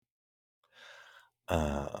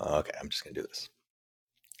Okay, I'm just going to do this.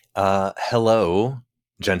 Hello,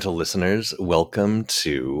 gentle listeners. Welcome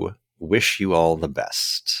to Wish You All the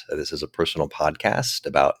Best. This is a personal podcast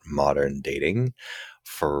about modern dating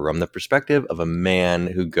from the perspective of a man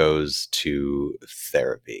who goes to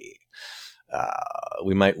therapy.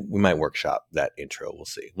 We might workshop that intro. We'll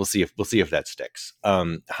see. We'll see if that sticks.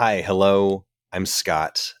 Hi, hello. I'm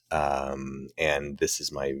Scott, and this is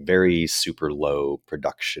my very super low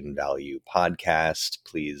production value podcast.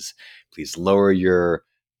 Please lower your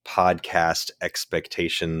podcast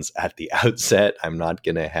expectations at the outset. I'm not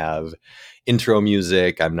going to have intro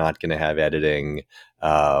music. I'm not going to have editing.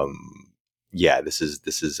 Yeah, this is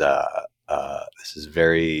going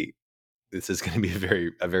to be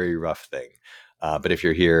a very rough thing. But if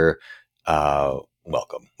you're here,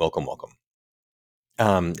 welcome.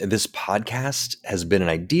 This podcast has been an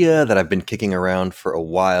idea that I've been kicking around for a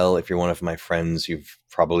while. If you're one of my friends, you've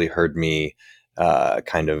probably heard me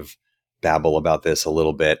kind of babble about this a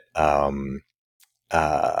little bit.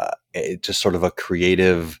 It's just sort of a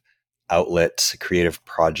creative outlet, a creative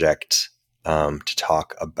project to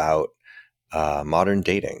talk about modern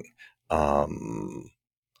dating. I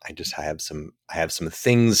have some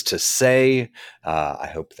things to say. I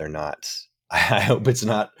hope they're not. I hope it's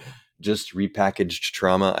not just repackaged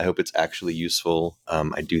trauma. I hope it's actually useful.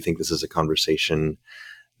 I do think this is a conversation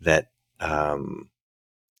that that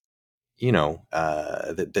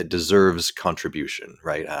deserves contribution.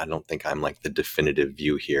 Right? I don't think I'm like the definitive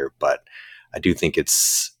view here, but I do think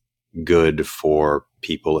it's good for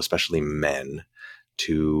people, especially men,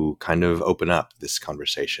 to kind of open up this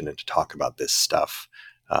conversation and to talk about this stuff.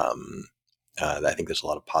 I think there's a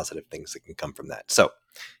lot of positive things that can come from that. So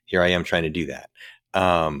here I am trying to do that.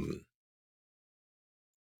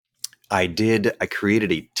 I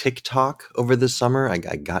created a TikTok over the summer. I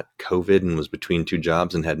got COVID and was between two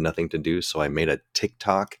jobs and had nothing to do. So I made a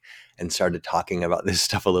TikTok and started talking about this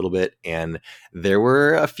stuff a little bit. And there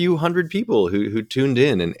were a few hundred people who tuned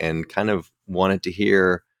in and kind of wanted to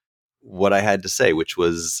hear what I had to say, which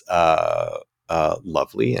was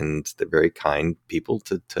lovely, and they're very kind people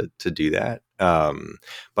to do that.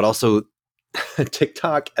 But also,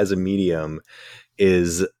 TikTok as a medium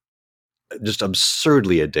is just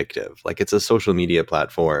absurdly addictive. Like, it's a social media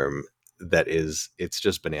platform it's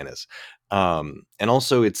just bananas. And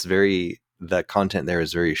also, the content there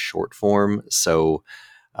is very short form. So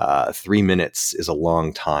 3 minutes is a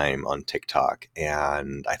long time on TikTok.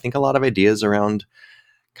 And I think a lot of ideas around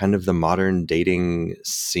kind of the modern dating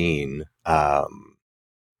scene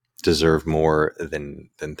deserve more than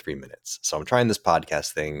 3 minutes. So I'm trying this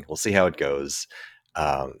podcast thing. We'll see how it goes.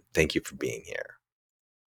 Thank you for being here.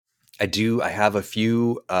 I have a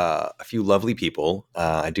few lovely people.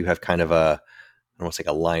 I do have kind of I don't want to say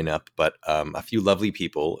a lineup, but a few lovely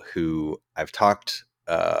people who I've talked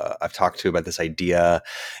to about this idea,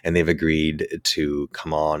 and they've agreed to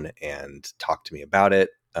come on and talk to me about it.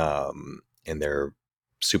 And they're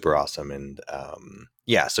super awesome. And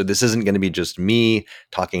so this isn't going to be just me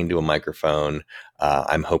talking into a microphone.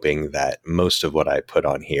 I'm hoping that most of what I put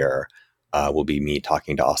on here will be me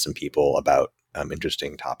talking to awesome people about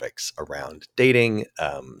interesting topics around dating.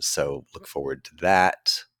 So look forward to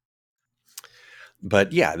that.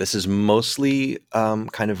 But yeah, this is mostly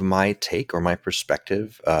kind of my take or my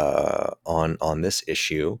perspective on this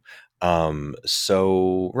issue.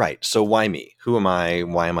 So why me? Who am I?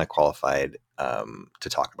 Why am I qualified to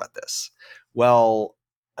talk about this? Well,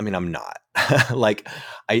 I mean, I'm not. Like,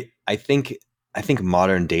 I think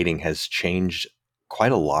modern dating has changed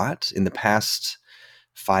quite a lot in the past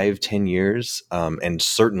 5-10 years, and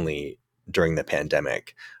certainly during the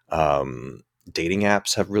pandemic. Dating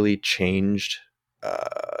apps have really changed.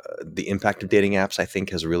 The impact of dating apps, I think,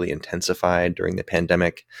 has really intensified during the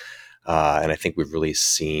pandemic. And I think we've really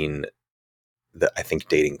seen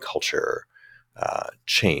dating culture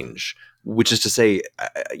change, which is to say,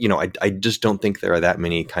 I just don't think there are that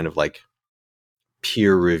many kind of like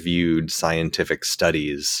peer-reviewed scientific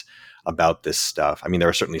studies about this stuff. I mean, there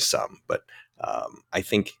are certainly some, but I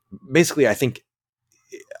think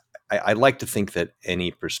I like to think that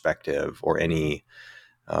any perspective or any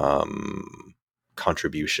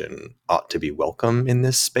contribution ought to be welcome in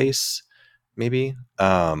this space, maybe.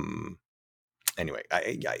 Anyway,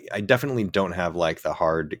 I definitely don't have like the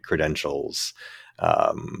hard credentials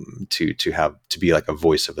to be like a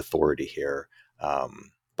voice of authority here.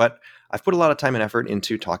 But I've put a lot of time and effort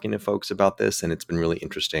into talking to folks about this, and it's been really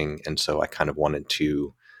interesting. And so I kind of wanted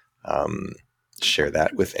to share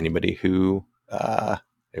that with anybody who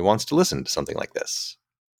wants to listen to something like this.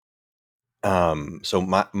 So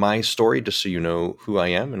my story, just so you know who I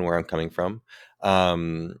am and where I'm coming from.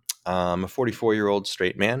 I'm a 44-year-old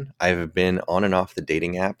straight man. I've been on and off the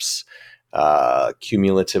dating apps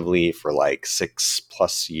cumulatively for like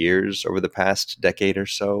 6+ years over the past decade or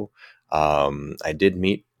so. I did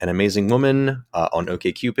meet an amazing woman on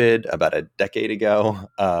OkCupid about a decade ago.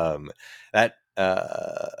 That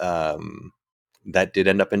that did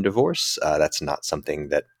end up in divorce. That's not something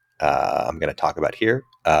that I'm going to talk about here.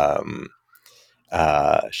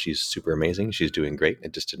 She's super amazing. She's doing great.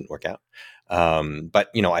 It just didn't work out. But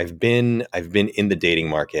I've been in the dating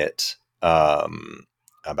market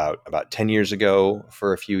about 10 years ago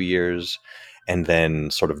for a few years, and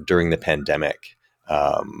then sort of during the pandemic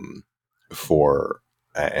for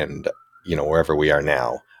and wherever we are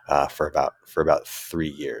now for about 3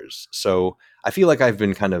 years. So I feel like I've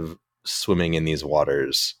been kind of swimming in these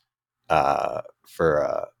waters for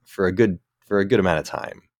a good amount of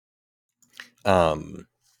time. Um,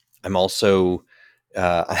 I'm also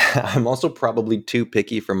I'm also probably too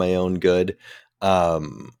picky for my own good,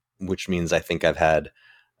 which means I think I've had.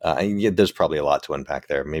 Yeah, there's probably a lot to unpack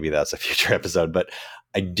there. Maybe that's a future episode, but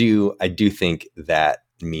I do think that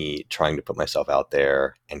me trying to put myself out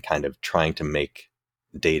there and kind of trying to make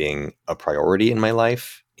dating a priority in my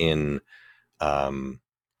life. I've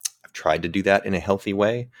tried to do that in a healthy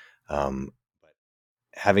way, but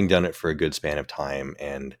having done it for a good span of time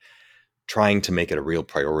and trying to make it a real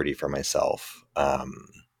priority for myself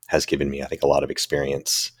has given me, I think, a lot of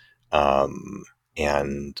experience and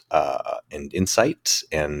insight,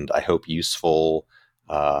 and I hope useful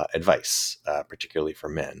advice, particularly for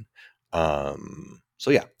men. So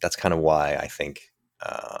yeah, that's kind of why I think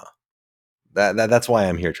that's why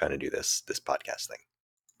I'm here trying to do this podcast thing.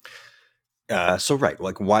 So right,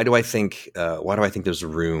 like why do I think there's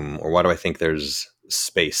room, or why do I think there's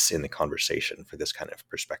space in the conversation for this kind of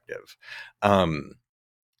perspective? Um,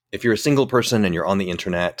 if you're a single person and you're on the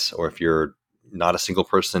internet, or if you're not a single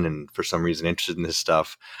person and for some reason interested in this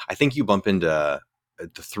stuff, I think you bump into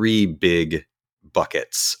the three big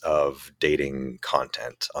buckets of dating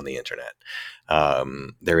content on the internet.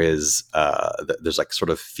 There's like sort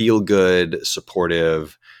of feel good,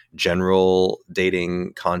 supportive, general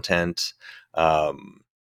dating content. Um,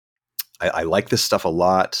 I like this stuff a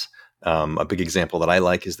lot. A big example that I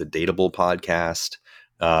like is the Dateable podcast.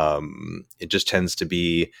 It just tends to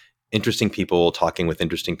be interesting people talking with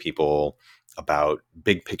interesting people about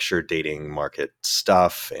big picture dating market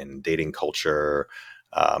stuff and dating culture,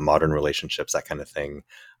 modern relationships, that kind of thing.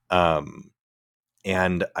 Um,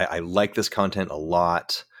 and I like this content a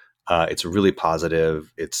lot. It's really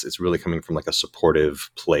positive. It's really coming from like a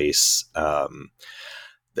supportive place.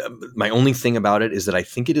 My only thing about it is that I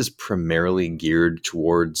think it is primarily geared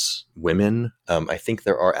towards women. I think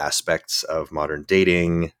there are aspects of modern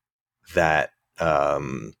dating that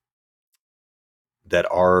that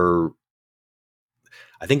are.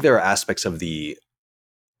 I think there are aspects of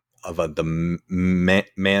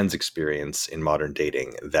man's experience in modern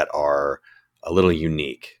dating that are a little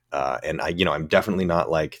unique. And I'm definitely not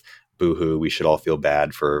like, boohoo, we should all feel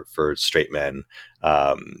bad for straight men,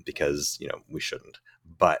 because we shouldn't.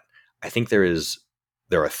 But I think there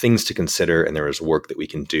are things to consider, and there is work that we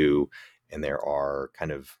can do, and there are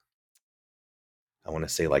kind of, I want to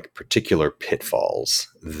say, like, particular pitfalls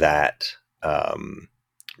that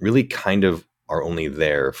really kind of are only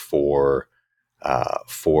there for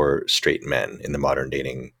straight men in the modern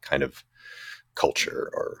dating kind of culture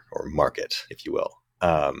or market, if you will.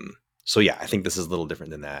 So yeah, I think this is a little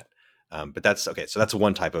different than that. But that's okay. So that's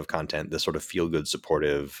one type of content, this sort of feel good,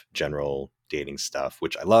 supportive, general dating stuff,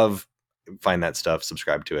 which I love. Find that stuff,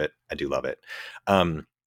 subscribe to it. I do love it.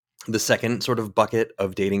 The second sort of bucket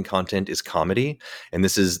of dating content is comedy, and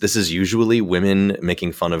this is usually women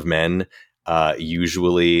making fun of men,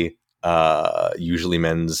 usually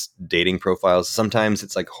men's dating profiles. Sometimes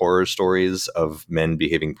it's like horror stories of men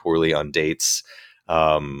behaving poorly on dates.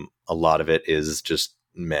 A lot of it is just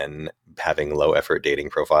men having low effort dating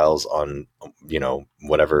profiles on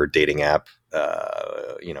whatever dating app.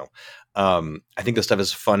 I think this stuff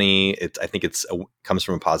is funny. I think it's comes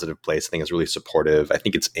from a positive place. I think it's really supportive. I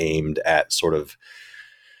think it's aimed at sort of,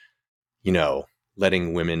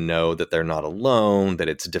 letting women know that they're not alone, that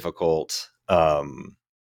it's difficult.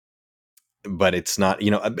 But it's not,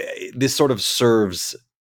 this sort of serves,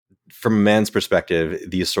 from a man's perspective,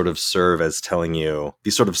 these sort of serve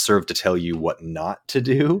to tell you what not to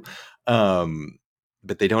do.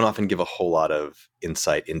 But they don't often give a whole lot of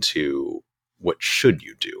insight into what should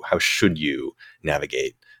you do, how should you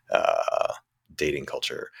navigate dating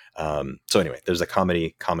culture. So anyway, there's a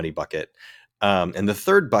comedy bucket. And the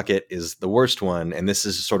third bucket is the worst one. And this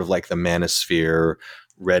is sort of like the manosphere,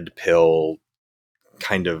 red pill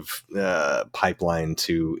kind of pipeline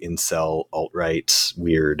to incel, alt-right,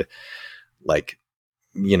 weird, like,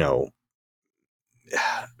 you know,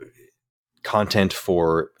 content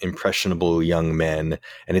for impressionable young men.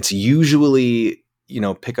 And it's usually,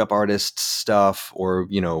 pickup artist stuff, or,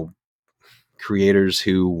 creators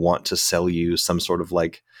who want to sell you some sort of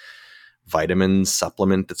like vitamin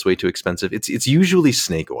supplement that's way too expensive. It's usually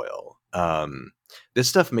snake oil. This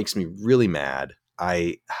stuff makes me really mad.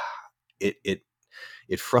 It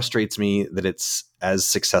frustrates me that it's as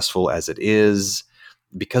successful as it is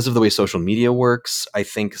because of the way social media works. I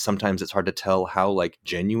think sometimes it's hard to tell how like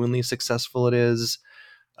genuinely successful it is,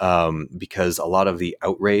 because a lot of the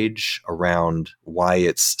outrage around why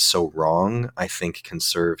it's so wrong, I think, can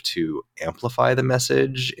serve to amplify the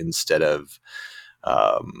message instead of,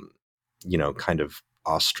 kind of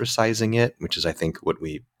ostracizing it, which is, I think, what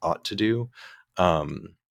we ought to do.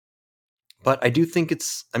 But I do think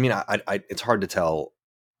it's hard to tell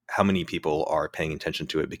how many people are paying attention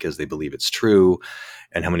to it because they believe it's true,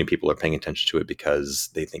 and how many people are paying attention to it because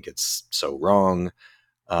they think it's so wrong.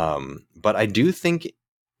 But I do think,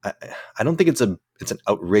 I don't think it's an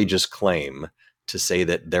outrageous claim to say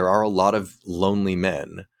that there are a lot of lonely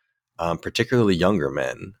men, particularly younger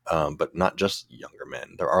men, but not just younger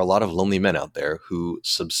men. There are a lot of lonely men out there who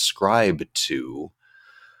subscribe to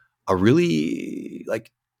a really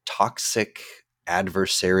like toxic,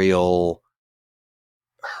 adversarial,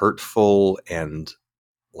 hurtful, and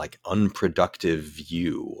like unproductive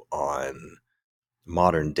view on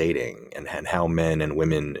modern dating, and how men and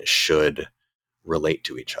women should relate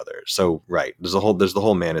to each other. So, right, there's the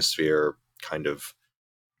whole manosphere kind of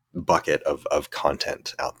bucket of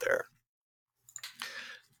content out there.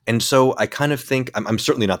 And so I kind of think I'm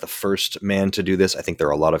certainly not the first man to do this. I think there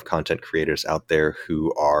are a lot of content creators out there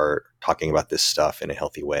who are talking about this stuff in a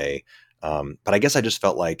healthy way. But I guess I just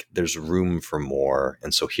felt like there's room for more.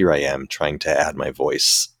 And so here I am trying to add my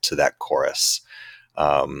voice to that chorus.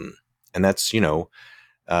 And that's, the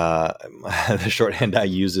shorthand I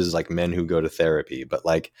use is like men who go to therapy, but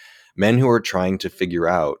like men who are trying to figure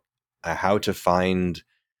out how to find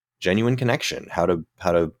genuine connection, how to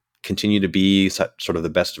continue to be sort of the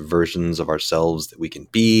best versions of ourselves that we can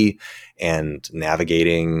be, and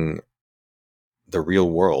navigating the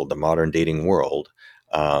real world, the modern dating world,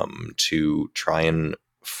 to try and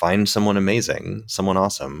find someone amazing, someone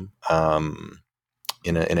awesome,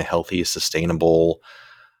 in a healthy, sustainable,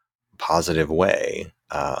 positive way,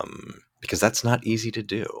 because that's not easy to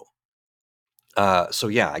do. So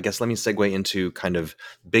yeah, I guess let me segue into kind of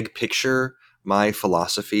big picture, my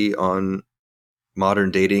philosophy on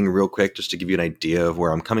modern dating real quick, just to give you an idea of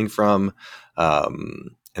where I'm coming from.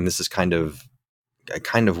 And this is kind of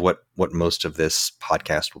what most of this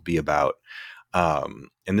podcast will be about. And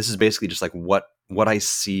this is basically just like what I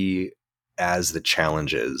see as the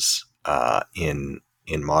challenges in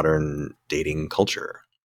modern dating culture.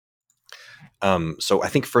 So I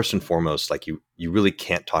think first and foremost, like you really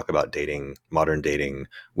can't talk about modern dating,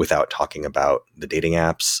 without talking about the dating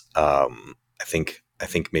apps. I think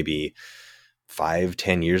maybe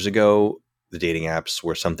 5-10 years ago, the dating apps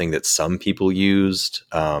were something that some people used,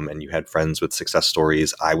 and you had friends with success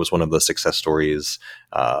stories. I was one of those success stories,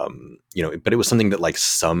 but it was something that like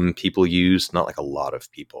some people used, not like a lot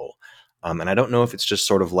of people. And I don't know if it's just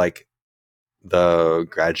sort of like the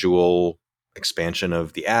gradual expansion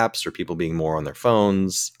of the apps, or people being more on their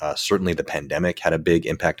phones. Certainly the pandemic had a big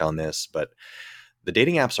impact on this, but the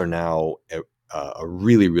dating apps are now a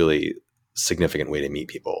really, really significant way to meet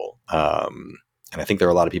people. And I think there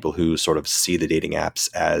are a lot of people who sort of see the dating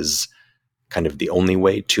apps as kind of the only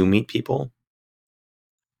way to meet people.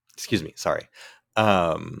 Excuse me. Sorry.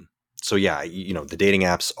 So yeah, the dating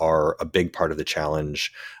apps are a big part of the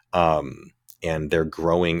challenge. And they're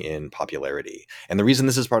growing in popularity. And the reason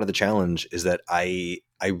this is part of the challenge is that I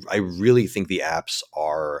really think the apps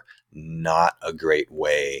are not a great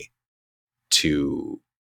way to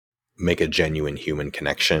make a genuine human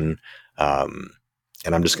connection. And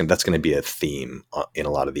that's going to be a theme in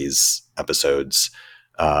a lot of these episodes.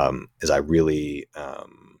 Is I really,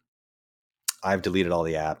 I've deleted all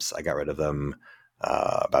the apps. I got rid of them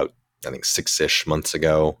about, I think, 6-ish months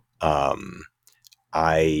ago. I've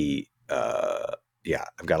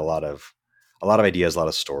got a lot of ideas, a lot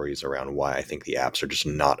of stories around why I think the apps are just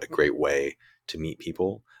not a great way to meet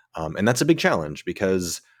people. And that's a big challenge,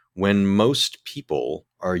 because when most people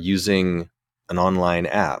are using an online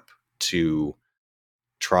app to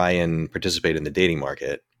try and participate in the dating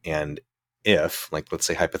market, and if, like, let's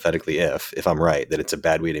say hypothetically, if I'm right that it's a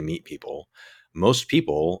bad way to meet people, most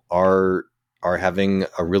people are having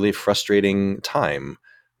a really frustrating time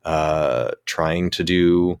trying to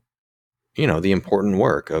do the important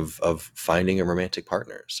work of finding a romantic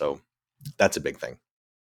partner. So that's a big thing.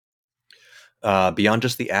 Beyond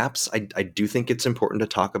just the apps, I do think it's important to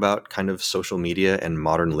talk about kind of social media and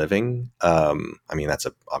modern living. I mean, that's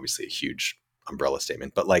obviously a huge umbrella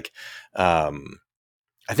statement, but like,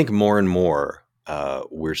 I think more and more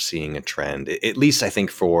we're seeing a trend, at least I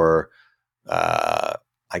think for, uh,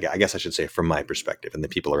 I guess I should say from my perspective and the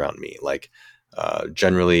people around me, like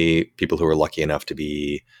generally people who are lucky enough to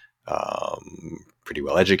be pretty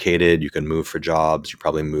well educated, you can move for jobs, you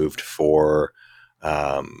probably moved for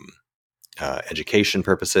um, education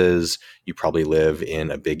purposes. You probably live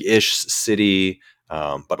in a big-ish city,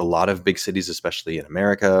 but a lot of big cities, especially in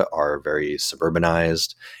America, are very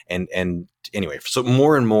suburbanized. And anyway, so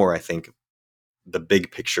more and more, I think the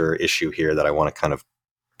big picture issue here that I want to kind of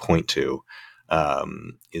point to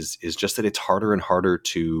is just that it's harder and harder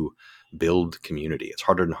to build community. It's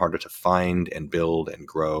harder and harder to find and build and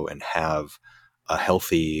grow and have a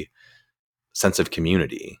healthy sense of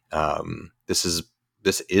community.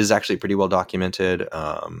 This is actually pretty well documented.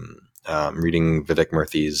 I'm reading Vivek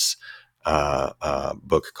Murthy's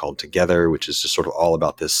book called Together, which is just sort of all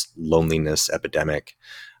about this loneliness epidemic.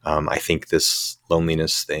 I think this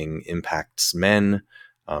loneliness thing impacts men,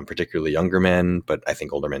 particularly younger men, but I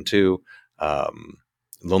think older men too.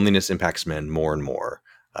 Loneliness impacts men more and more,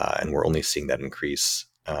 and we're only seeing that increase.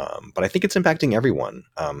 But I think it's impacting everyone.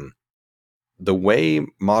 The way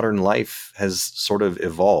modern life has sort of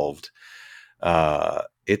evolved,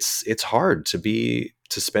 it's hard to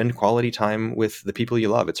spend quality time with the people you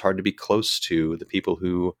love. It's hard to be close to the people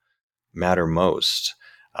who matter most,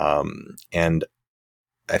 and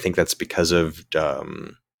I think that's because of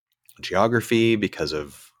geography, because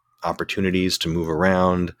of opportunities to move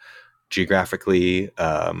around geographically.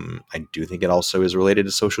 I do think it also is related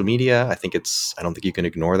to social media. I don't think you can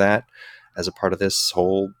ignore that as a part of this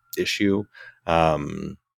whole issue.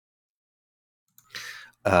 Um,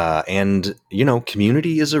 and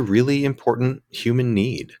community is a really important human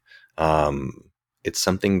need. Um, it's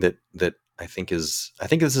something that I think this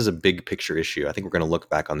is a big picture issue. I think we're going to look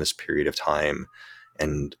back on this period of time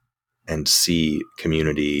and see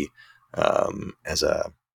community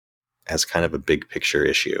as kind of a big picture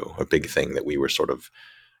issue, a big thing that we were sort of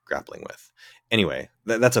grappling with. Anyway,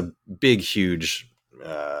 that's a big, huge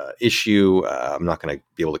issue. I'm not going to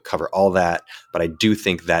be able to cover all that, but I do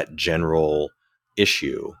think that general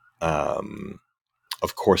issue,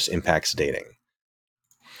 of course, impacts dating.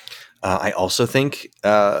 I also think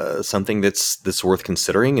something that's worth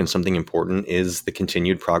considering and something important is the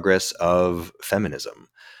continued progress of feminism.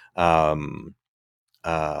 Um,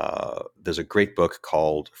 there's a great book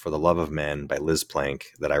called For the Love of Men by Liz Plank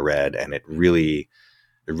that I read, and it really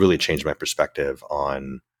changed my perspective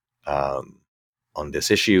um, on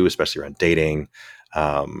this issue, especially around dating.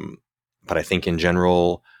 But I think in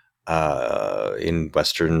general, in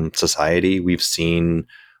Western society, we've seen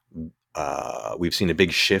a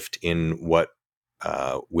big shift in what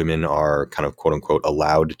women are kind of quote unquote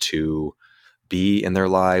allowed to be in their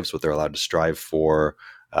lives, what they're allowed to strive for,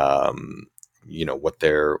 what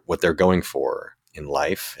they're going for in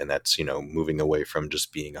life, and that's moving away from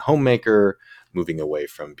just being a homemaker, moving away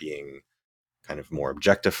from being kind of more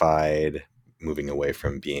objectified, moving away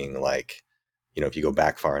from being like, if you go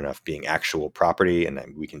back far enough, being actual property. And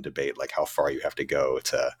then we can debate like how far you have to go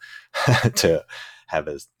to to have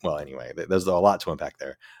as well. Anyway, there's a lot to unpack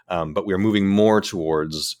there. But we're moving more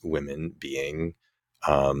towards women being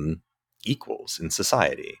um, equals in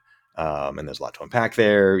society. And there's a lot to unpack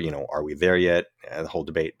there. Are we there yet? The whole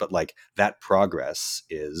debate. But like that progress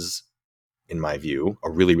is, in my view, a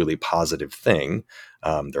really, really positive thing.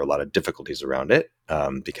 There are a lot of difficulties around it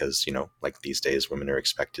because, like these days, women are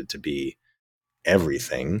expected to be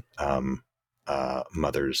everything.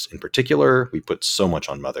 Mothers in particular, we put so much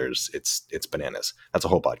on mothers. It's bananas. That's a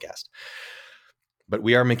whole podcast. But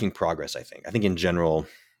we are making progress, I think. I think in general,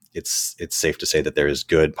 it's safe to say that there is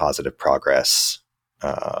good, positive progress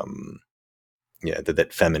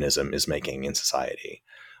that feminism is making in society.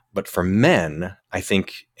 But for men, I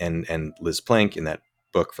think, and Liz Plank in that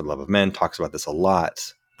book For the Love of Men talks about this a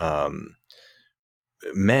lot.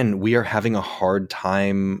 Men, we are having a hard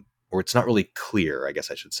time, or it's not really clear, I guess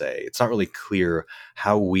I should say. It's not really clear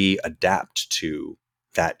how we adapt to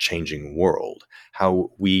that changing world, how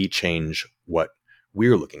we change what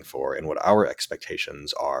we're looking for and what our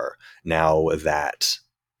expectations are now that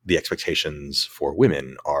the expectations for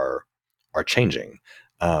women are changing.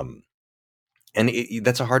 Um, and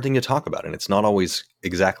that's a hard thing to talk about, and it's not always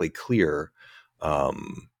exactly clear,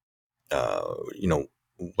 um, you know,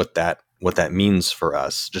 what that means for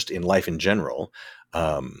us, just in life in general,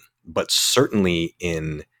 but certainly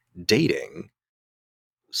in dating,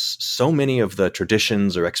 so many of the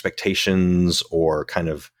traditions or expectations or kind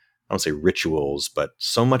of, I don't say rituals, but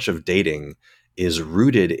so much of dating is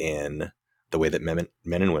rooted in the way that men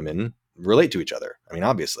and women relate to each other. I mean,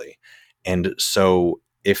 obviously. And so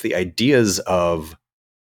if the ideas of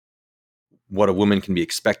what a woman can be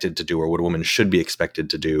expected to do or what a woman should be expected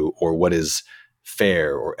to do or what is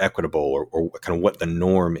fair or equitable or kind of what the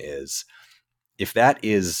norm is, if that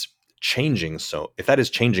is changing, if that is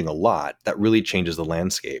changing a lot, that really changes the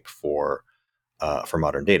landscape for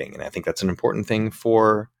modern dating. And I think that's an important thing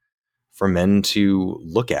for men to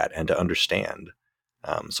look at and to understand.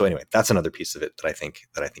 So anyway, that's another piece of it that I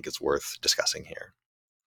think is worth discussing here.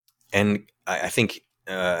 And I think,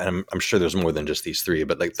 and I'm sure there's more than just these three,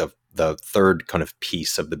 but like the third kind of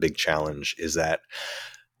piece of the big challenge is that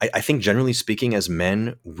I think generally speaking, as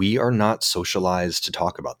men, we are not socialized to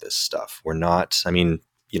talk about this stuff. We're not, I mean,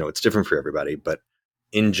 it's different for everybody, but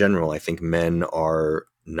in general, I think men are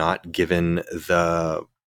not given the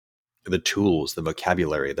tools, the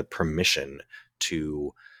vocabulary, the permission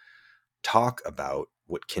to talk about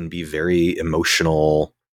what can be very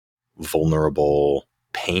emotional, vulnerable,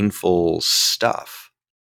 painful stuff.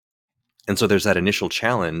 And so there's that initial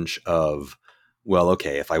challenge of, well,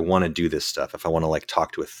 okay, if I want to do this stuff, if I want to like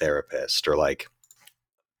talk to a therapist or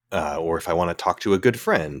or if I want to talk to a good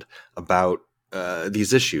friend about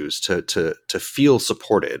these issues to feel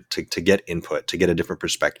supported, to get input, to get a different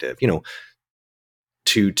perspective,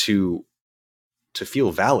 to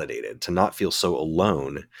feel validated, to not feel so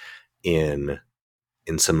alone in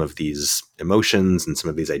some of these emotions and some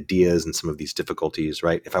of these ideas and some of these difficulties,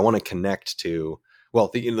 right? If I want to connect to, well,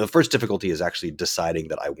 the first difficulty is actually deciding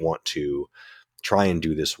that I want to try and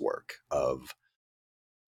do this work of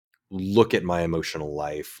look at my emotional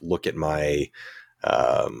life, look at my,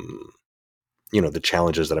 the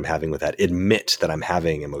challenges that I'm having with that, admit that I'm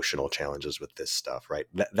having emotional challenges with this stuff, right?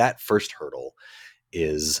 That first hurdle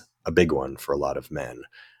is a big one for a lot of men.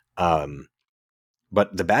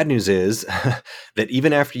 But the bad news is that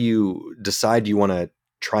even after you decide you want to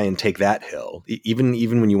try and take that hill, even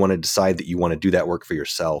when you want to decide that you want to do that work for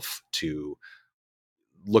yourself, to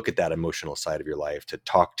look at that emotional side of your life, to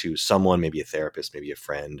talk to someone, maybe a therapist, maybe a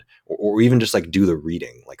friend, or even just like do the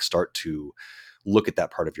reading, like start to look at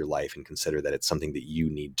that part of your life and consider that it's something that you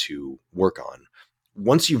need to work on.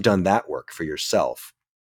 Once you've done that work for yourself,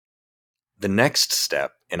 the next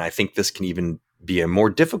step, and I think this can even be a more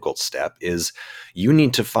difficult step, is you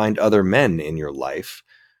need to find other men in your life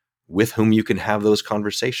with whom you can have those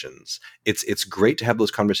conversations. It's great to have those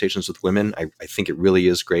conversations with women. I think it really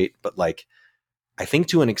is great. But like, I think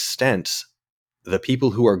to an extent, the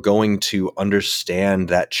people who are going to understand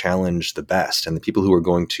that challenge the best, and the people who are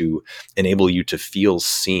going to enable you to feel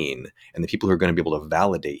seen, and the people who are going to be able to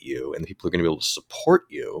validate you, and the people who are going to be able to support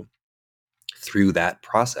you through that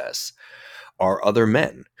process, are other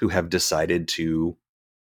men who have decided to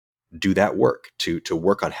do that work, to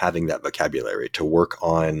work on having that vocabulary, to work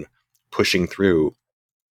on pushing through,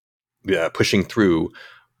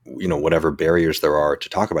 whatever barriers there are to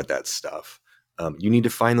talk about that stuff. You need to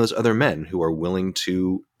find those other men who are willing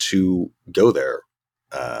to go there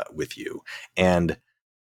with you. And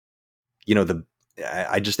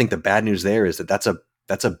I just think the bad news there is that that's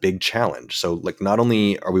a big challenge. So like, not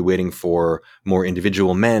only are we waiting for more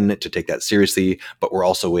individual men to take that seriously, but we're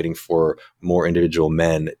also waiting for more individual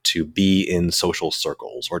men to be in social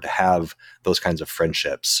circles or to have those kinds of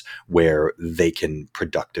friendships where they can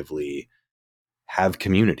productively have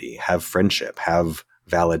community, have friendship, have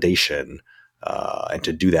validation, and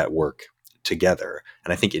to do that work together.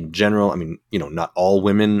 And I think in general, I mean, not all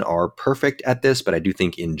women are perfect at this, but I do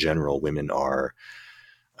think in general, women are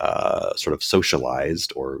sort of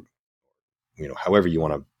socialized, or however you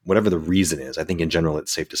want to, whatever the reason is. I think in general,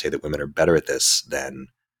 it's safe to say that women are better at this than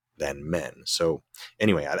men. So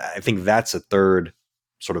anyway, I think that's a third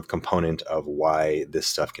sort of component of why this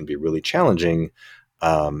stuff can be really challenging,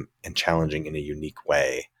 and challenging in a unique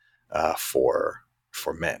way for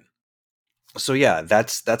men. So yeah,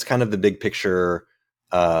 that's kind of the big picture.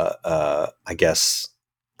 I guess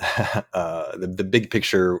the big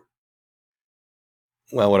picture.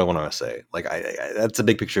 Well, what I want to say, like, that's a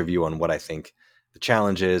big picture view on what I think the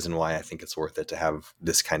challenge is and why I think it's worth it to have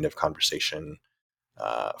this kind of conversation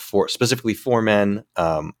for specifically for men.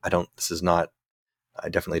 I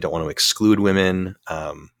definitely don't want to exclude women.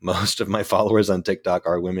 Most of my followers on TikTok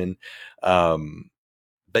are women.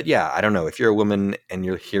 But yeah, I don't know, if you're a woman and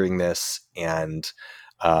you're hearing this and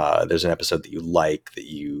there's an episode that you like, that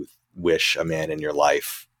you wish a man in your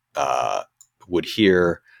life would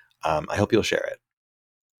hear, I hope you'll share it.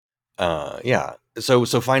 Yeah, so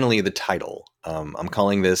finally the title. I'm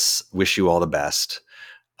calling this "Wish You All the Best,"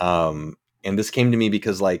 and this came to me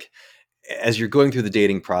because like as you're going through the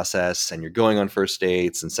dating process and you're going on first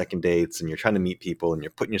dates and second dates and you're trying to meet people and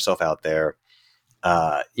you're putting yourself out there,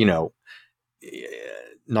 you know,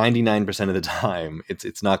 99% of the time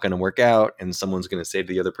it's not going to work out, and someone's going to say to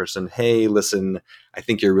the other person, hey, listen, I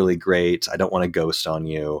think you're really great, I don't want to ghost on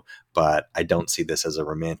you, but I don't see this as a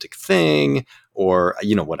romantic thing, or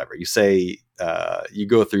whatever you say. You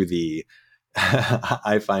go through the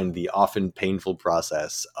I find the often painful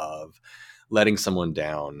process of letting someone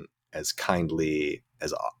down as kindly,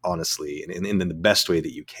 as honestly, and in the best way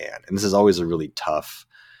that you can, and this is always a really tough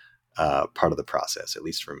part of the process, at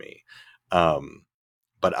least for me. um,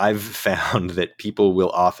 but I've found that people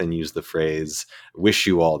will often use the phrase "wish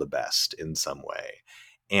you all the best" in some way.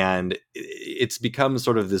 And it's become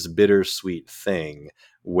sort of this bittersweet thing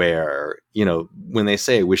where, when they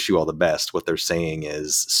say "wish you all the best," what they're saying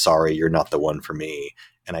is, sorry, you're not the one for me.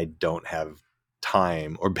 And I don't have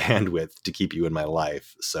time or bandwidth to keep you in my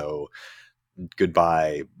life. So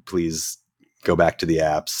goodbye. Please go back to the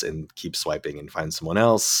apps and keep swiping and find someone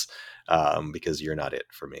else, because you're not it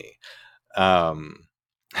for me. Um,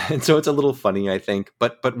 and so it's a little funny, I think,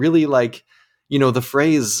 but really, like, the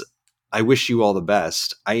phrase "I wish you all the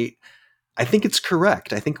best," I think it's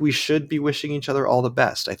correct. I think we should be wishing each other all the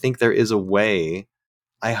best. I think there is a way,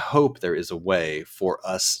 I hope there is a way for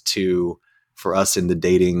us in the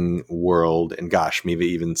dating world, and gosh, maybe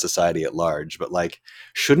even society at large, but like,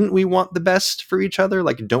 shouldn't we want the best for each other?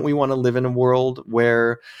 Like, don't we want to live in a world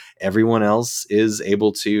where everyone else is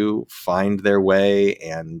able to find their way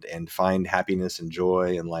and find happiness and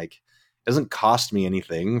joy, and like, it doesn't cost me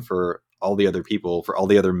anything for all the other people, for all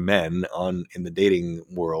the other men on in the dating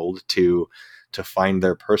world to find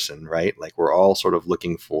their person, right? Like, we're all sort of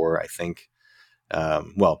looking for, I think,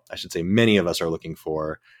 well, I should say many of us are looking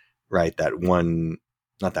for, right, that one,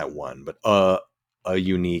 not that one, but a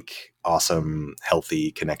unique, awesome,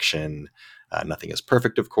 healthy connection. Nothing is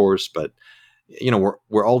perfect, of course, but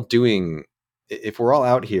we're all doing, if we're all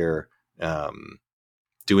out here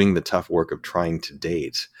doing the tough work of trying to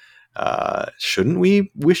date, shouldn't we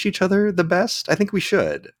wish each other the best? I think we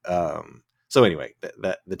should. So anyway,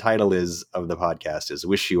 the title is of the podcast is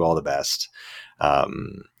 "Wish You All the Best."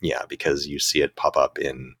 Yeah, because you see it pop up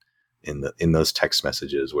in those text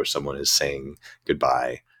messages where someone is saying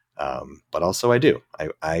goodbye. But also, I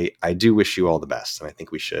do wish you all the best, and I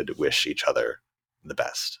think we should wish each other the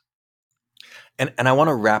best. And I want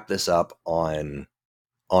to wrap this up on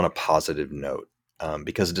a positive note,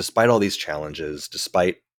 because despite all these challenges,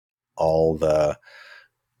 despite all the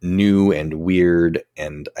new and weird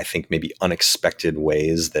and I think maybe unexpected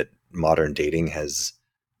ways that modern dating has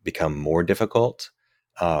become more difficult,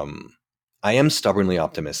 I am stubbornly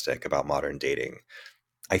optimistic about modern dating.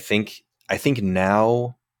 I think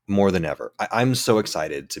now more than ever, I'm so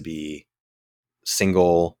excited to be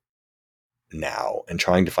single now and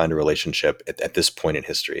trying to find a relationship at this point in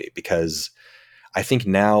history, because I think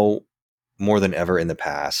now more than ever in the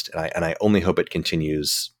past, and I only hope it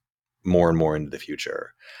continues more and more into the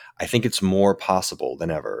future, I think it's more possible than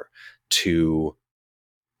ever to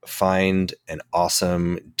find an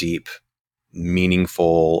awesome, deep,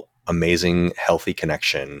 meaningful, amazing, healthy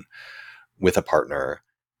connection with a partner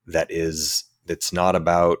that's not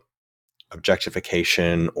about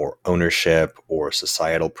objectification or ownership or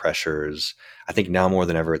societal pressures. I think now more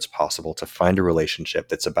than ever it's possible to find a relationship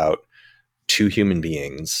that's about two human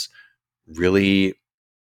beings really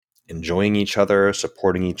enjoying each other,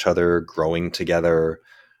 supporting each other, growing together.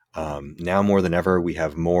 Now more than ever, we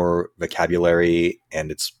have more vocabulary, and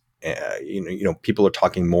it's people are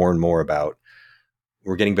talking more and more about,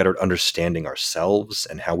 we're getting better at understanding ourselves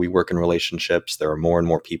and how we work in relationships. There are more and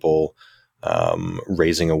more people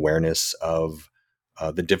raising awareness of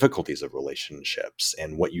the difficulties of relationships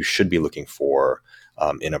and what you should be looking for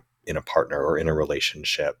in a partner or in a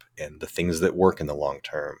relationship, and the things that work in the long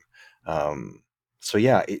term. So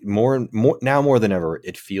yeah, more now more than ever,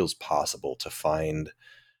 it feels possible to find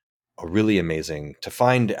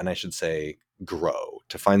and I should say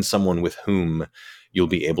to find someone with whom you'll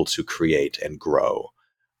be able to create and grow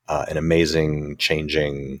an amazing,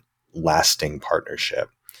 changing, lasting partnership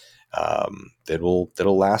that will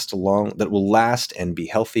last and be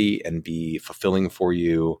healthy and be fulfilling for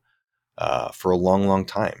you for a long, long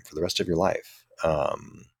time, for the rest of your life.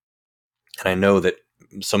 And I know that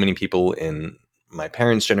so many people in my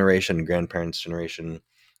parents' generation, grandparents' generation,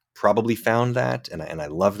 probably found that, and I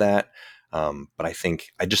love that. But I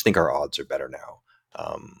just think our odds are better now.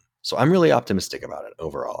 So I'm really optimistic about it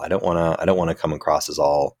overall. I don't want to come across as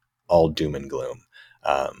all doom and gloom.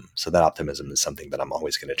 So that optimism is something that I'm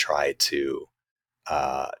always going to try to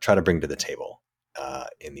bring to the table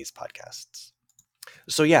in these podcasts.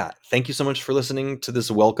 So yeah, thank you so much for listening to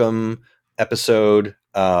this welcome episode.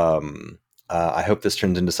 I hope this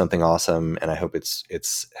turns into something awesome, and I hope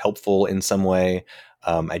it's helpful in some way.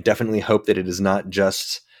 I definitely hope that it is not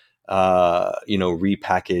just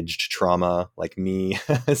repackaged trauma, like me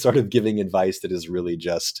sort of giving advice that is really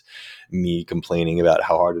just me complaining about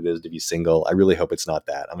how hard it is to be single. I really hope it's not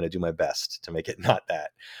that. I'm going to do my best to make it not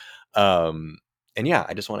that. And yeah,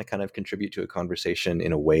 I just want to kind of contribute to a conversation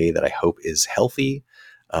in a way that I hope is healthy.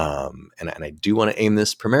 And I do want to aim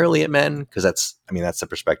this primarily at men, because that's the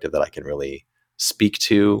perspective that I can really speak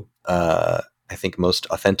to, I think most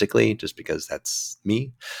authentically, just because that's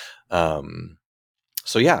me.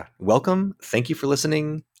 So yeah, welcome. Thank you for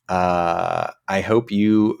listening. I hope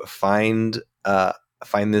you find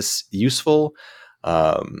this useful.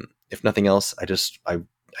 If nothing else, I just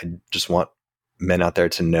want men out there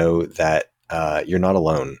to know that you're not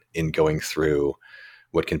alone in going through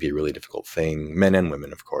what can be a really difficult thing. Men and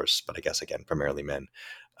women, of course, but I guess again, primarily men,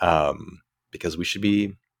 because we should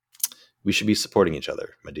be supporting each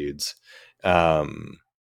other, my dudes. So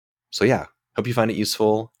yeah, hope you find it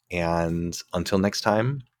useful. And until next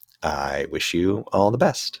time, I wish you all the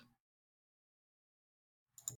best.